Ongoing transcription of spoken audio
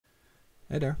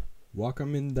Hey there,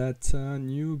 welcome in that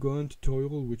new Golan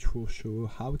tutorial which will show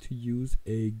how to use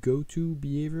a Goto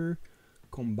behavior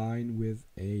combined with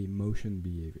a motion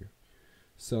behavior.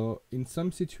 So in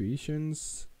some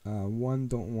situations, one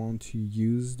don't want to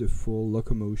use the full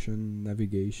locomotion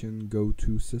navigation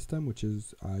Goto system, which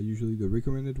is usually the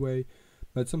recommended way,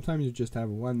 but sometimes you just have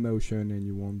one motion and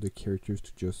you want the characters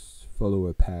to just follow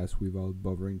a path without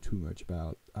bothering too much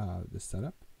about the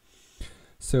setup.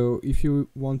 So if you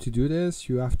want to do this,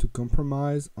 you have to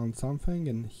compromise on something,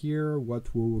 and here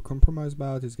what we'll compromise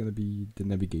about is going to be the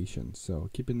navigation.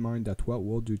 So keep in mind that what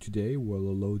we'll do today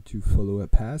will allow to follow a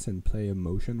path and play a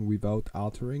motion without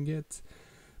altering it,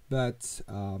 but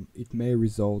it may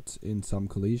result in some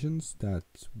collisions that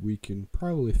we can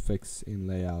probably fix in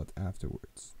layout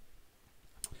afterwards.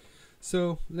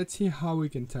 So let's see how we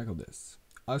can tackle this.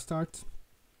 I'll start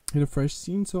in a fresh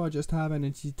scene, so I just have an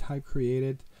entity type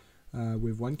created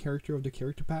with one character of the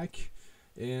character pack,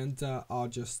 and I'll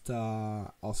just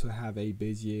also have a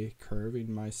Bezier curve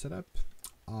in my setup.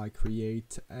 I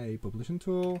create a population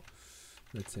tool.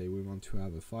 Let's say we want to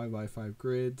have a 5x5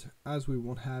 grid. As we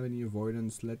won't have any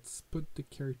avoidance, let's put the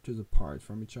characters apart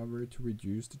from each other to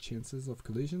reduce the chances of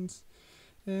collisions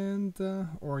and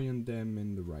orient them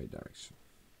in the right direction.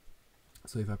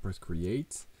 So if I press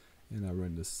create and I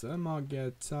run the sum, I'll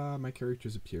get my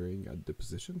characters appearing at the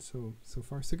position. So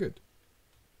far so good.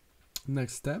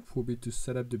 Next step will be to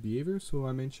set up the behavior. So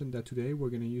I mentioned that today we're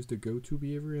going to use the Goto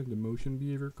behavior and the motion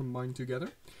behavior combined together.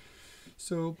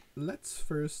 So let's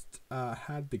first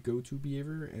add the Goto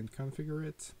behavior and configure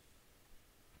it.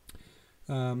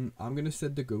 I'm going to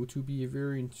set the Goto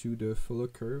behavior into the follow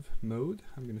curve mode.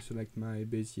 I'm going to select my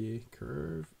Bezier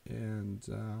curve and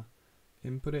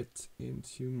input it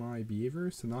into my behavior.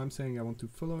 So now I'm saying I want to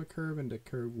follow a curve, and the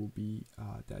curve will be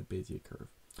that Bezier curve.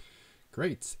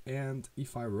 Great. And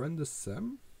if I run the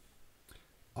sum,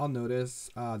 I'll notice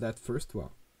that first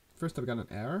I've got an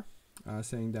error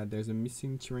saying that there's a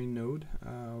missing terrain node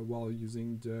while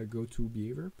using the Goto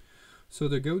behavior. So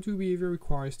the Goto behavior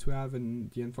requires to have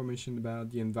the information about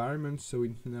the environment, so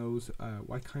it knows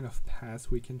what kind of path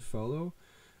we can follow.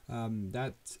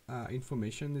 That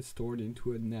information is stored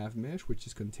into a nav mesh, which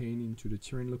is contained into the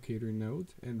terrain locator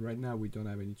node, and right now we don't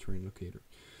have any terrain locator.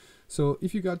 So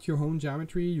if you got your own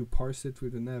geometry, you parse it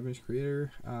with the nav mesh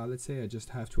creator. Let's say I just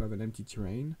have to have an empty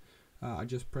terrain. I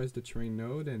just press the terrain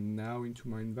node, and now into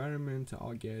my environment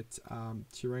I'll get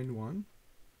terrain 1,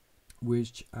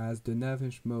 which has the nav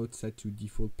mesh mode set to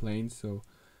default plane. So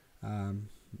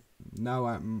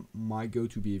now my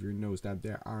Goto behavior knows that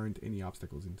there aren't any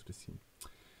obstacles into the scene.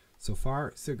 So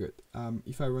far, so good.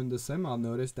 If I run the sum, I'll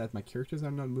notice that my characters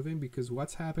are not moving, because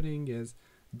what's happening is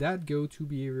that Goto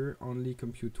behavior only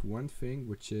computes one thing,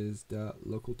 which is the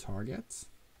local target.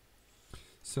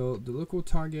 So the local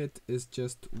target is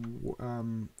just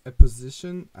a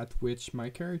position at which my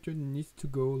character needs to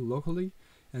go locally,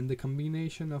 and the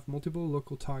combination of multiple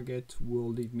local targets will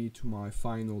lead me to my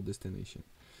final destination.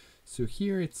 So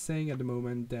here it's saying at the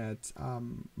moment that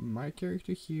my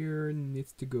character here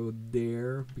needs to go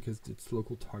there because its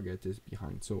local target is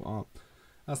behind. So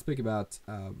I'll speak about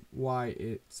why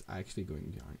it's actually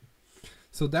going behind.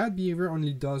 So that behavior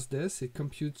only does this. It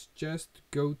computes just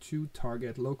Goto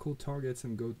target, local targets,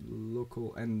 and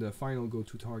local and the final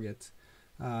Goto target,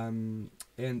 and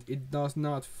it does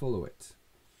not follow it.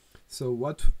 So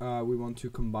what we want to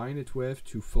combine it with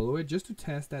to follow it, just to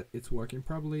test that it's working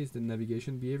properly, is the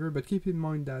navigation behavior. But keep in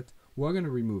mind that we're going to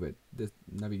remove it, this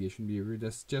navigation behavior.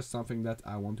 That's just something that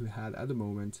I want to add at the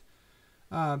moment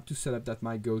to set up that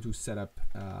my Goto setup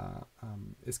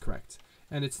is correct.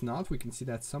 And it's not. We can see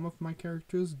that some of my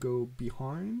characters go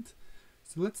behind.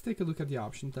 So let's take a look at the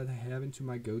options that I have into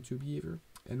my Goto behavior.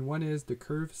 And one is the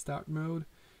curve start mode.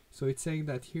 So it's saying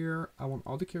that here I want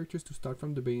all the characters to start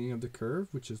from the beginning of the curve,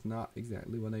 which is not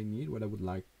exactly what I need. What I would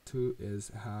like to is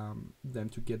them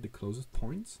to get the closest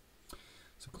points.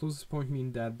 So closest point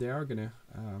means that they are gonna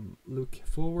look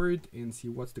forward and see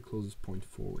what's the closest point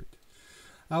forward.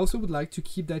 I also would like to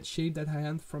keep that shape that I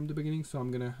had from the beginning, so I'm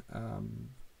gonna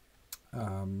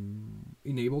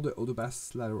enable the auto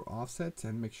path lateral offset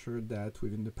and make sure that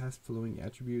within the path following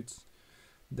attributes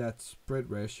that spread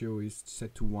ratio is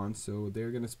set to 1, so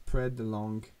they're gonna spread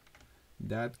along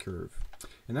that curve.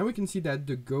 And now we can see that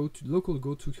the local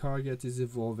Goto target is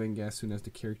evolving as soon as the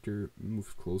character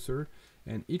moves closer,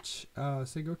 and each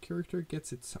single character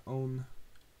gets its own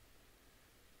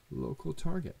local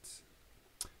target.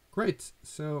 Great,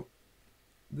 so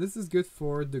this is good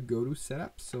for the Goto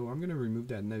setup. So I'm gonna remove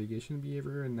that navigation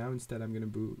behavior, and now instead I'm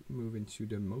gonna move into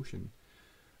the motion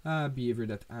behavior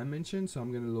that I mentioned. So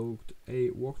I'm gonna load a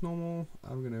walk normal.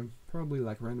 I'm gonna probably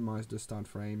like randomize the start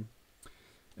frame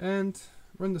and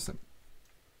run the sim.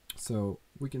 So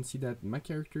we can see that my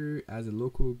character has a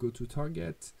local go to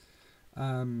target.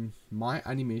 My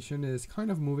animation is kind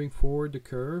of moving forward the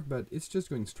curve, but it's just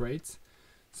going straight.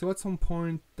 So at some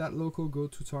point that local go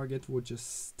to target will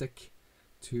just stick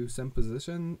to some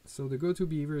position. So the go to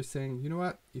behavior is saying, you know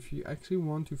what, if you actually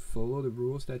want to follow the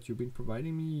rules that you've been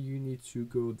providing me, you need to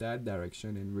go that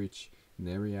direction and reach an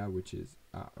area which is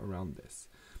around this.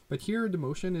 But here the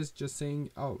motion is just saying,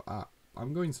 oh,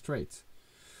 I'm going straight.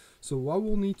 So what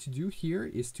we'll need to do here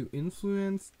is to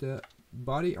influence the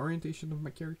body orientation of my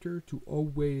character to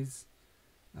always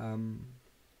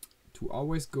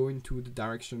go into the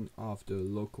direction of the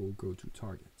local go-to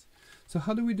target. So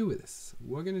how do we do this?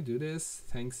 We're gonna do this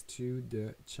thanks to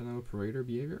the channel operator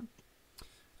behavior.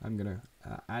 I'm gonna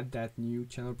add that new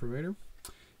channel operator,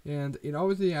 and it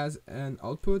obviously has an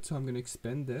output, so I'm gonna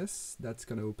expand this. That's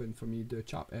gonna open for me the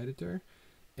chop editor.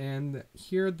 And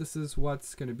here, this is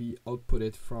what's going to be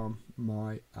outputted from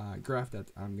my graph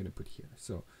that I'm going to put here.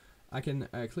 So I can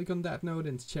click on that node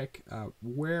and check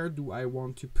where do I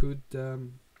want to put the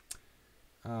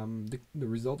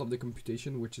result of the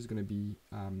computation, which is going to be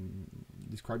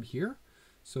described here.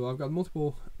 So I've got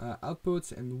multiple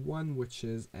outputs, and one which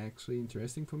is actually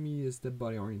interesting for me is the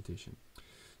body orientation.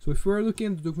 So if we're looking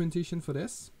at the documentation for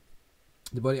this,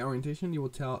 the body orientation, it will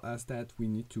tell us that we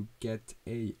need to get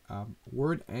a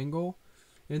word angle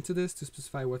into this to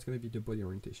specify what's going to be the body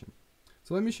orientation.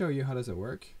 So let me show you how does it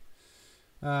work.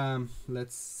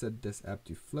 Let's set this up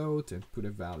to float and put a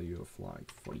value of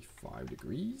like 45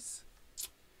 degrees.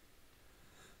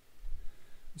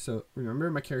 So remember,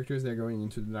 my characters, they're going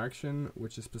into the direction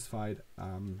which is specified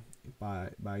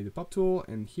by the pop tool,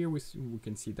 and here we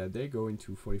can see that they go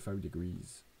into 45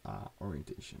 degrees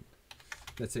orientation.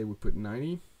 Let's say we put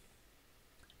 90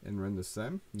 and run the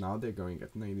sim. Now they're going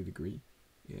at 90 degree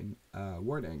in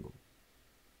word angle.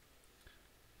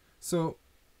 So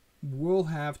we'll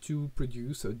have to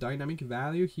produce a dynamic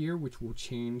value here which will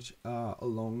change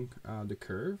along the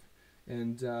curve.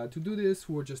 And to do this,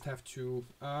 we'll just have to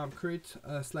create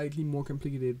a slightly more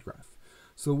complicated graph.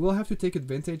 So we'll have to take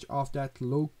advantage of that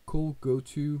local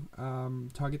go-to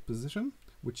target position,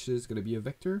 which is going to be a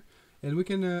vector. And we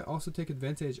can also take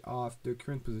advantage of the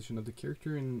current position of the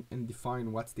character and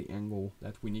define what's the angle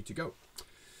that we need to go.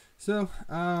 So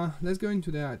let's go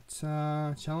into that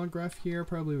channel graph here,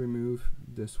 probably remove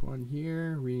this one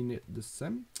here, rename the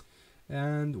sim.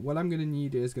 And what I'm going to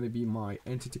need is going to be my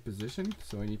entity position.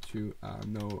 So I need to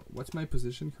know what's my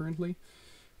position currently.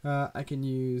 I can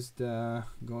use the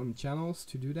Goto channels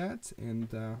to do that,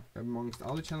 and amongst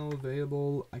all the channels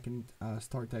available, I can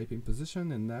start typing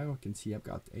position, and now I can see I've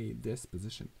got this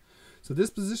position. So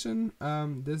this position,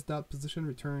 this dot position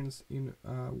returns in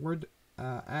word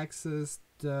axis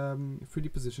the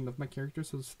 3D position of my character,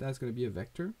 so that's going to be a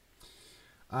vector.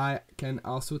 I can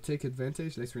also take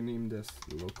advantage, let's rename this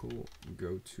local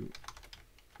go to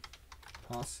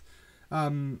pass.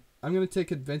 I'm going to take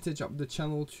advantage of the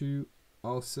channel to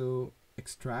also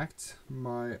extract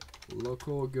my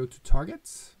local go to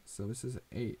targets. So this is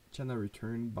a channel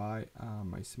returned by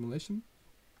my simulation.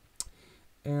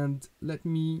 And let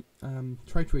me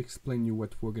try to explain you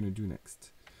what we're going to do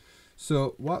next.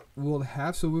 So what we'll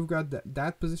have, so we've got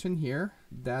that position here,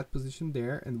 that position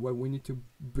there, and what we need to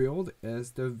build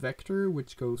is the vector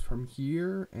which goes from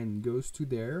here and goes to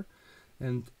there,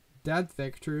 and that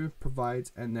vector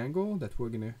provides an angle that we're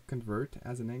going to convert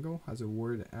as an angle, as a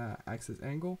word axis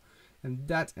angle, and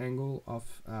that angle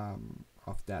of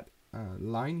that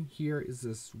line here is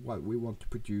just what we want to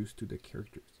produce to the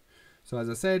characters. So as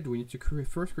I said, we need to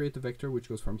first create the vector which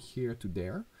goes from here to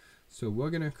there. So we're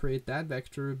going to create that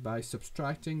vector by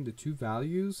subtracting the two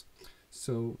values.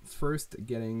 So first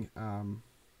getting,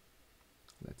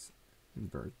 let's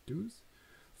invert those.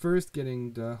 First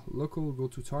getting the local go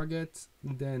to target,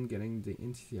 then getting the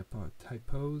entity type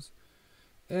pose,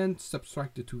 and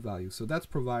subtract the two values. So that's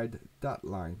provide that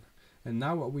line. And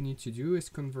now what we need to do is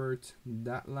convert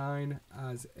that line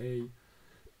as a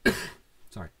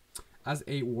as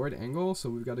a word angle. So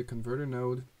we've got a converter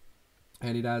node,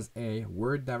 and it has a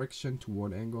word direction to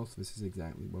word angle. So this is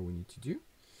exactly what we need to do.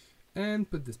 And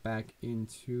put this back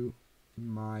into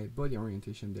my body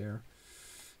orientation there.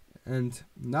 And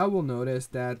now we'll notice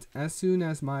that as soon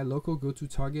as my local go to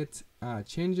target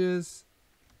changes,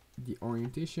 the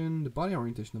orientation, the body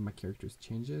orientation of my characters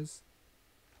changes,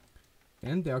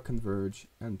 and they'll converge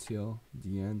until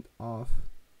the end of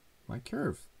my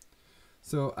curve.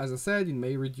 So as I said, it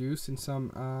may reduce in some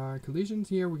collisions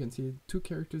here. We can see two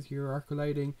characters here are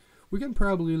colliding. We can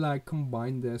probably like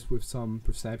combine this with some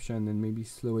perception and maybe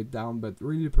slow it down, but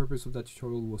really the purpose of that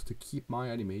tutorial was to keep my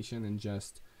animation and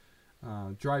just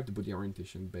drive the body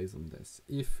orientation based on this.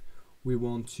 If we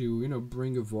want to,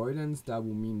 bring avoidance, that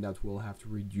will mean that we'll have to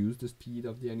reduce the speed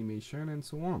of the animation and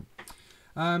so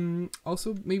on.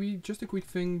 Also, maybe just a quick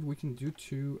thing we can do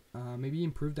to maybe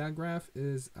improve that graph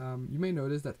is you may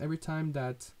notice that every time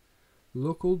that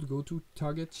local Goto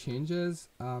target changes,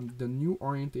 the new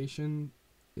orientation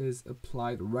is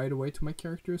applied right away to my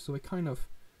character, so it kind of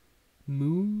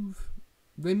move.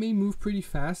 They may move pretty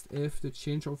fast if the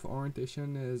change of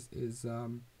orientation is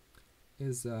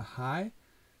high.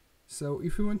 So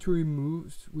if we want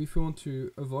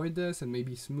to avoid this and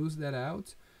maybe smooth that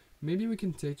out, maybe we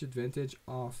can take advantage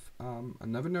of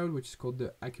another node which is called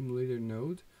the accumulator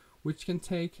node, which can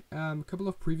take a couple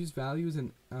of previous values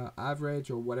and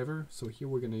average or whatever. So here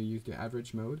we're going to use the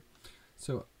average mode.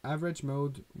 So average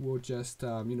mode will just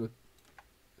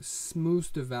smooth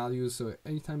the values. So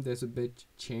anytime there's a bit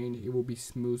change, it will be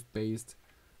smoothed based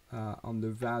on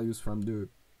the values from the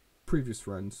previous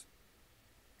runs.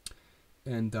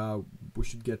 And we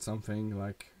should get something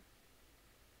like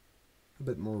a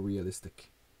bit more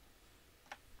realistic.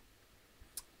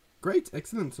 Great,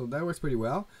 excellent. So that works pretty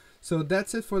well. So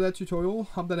that's it for that tutorial.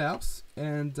 Hope that helps,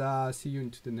 and see you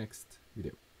into the next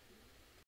video.